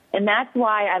And that's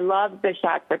why I love the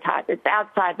Shots for Tots. It's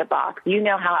outside the box. You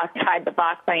know how outside the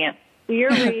box I am. So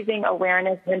you're raising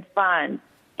awareness and funds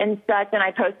in such, and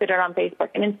I posted it on Facebook,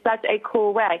 and in such a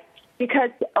cool way, because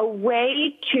a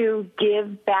way to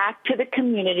give back to the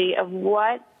community of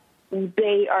what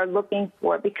they are looking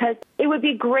for, because it would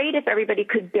be great if everybody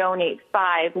could donate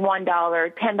 $5, $1,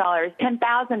 $10,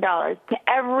 $10,000 to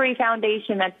every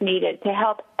foundation that's needed to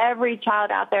help every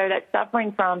child out there that's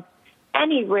suffering from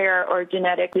any rare or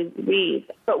genetic disease,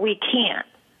 but we can't.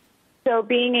 So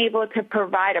being able to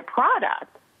provide a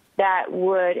product that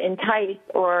would entice,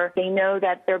 or they know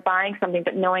that they're buying something,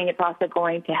 but knowing it's also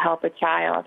going to help a child,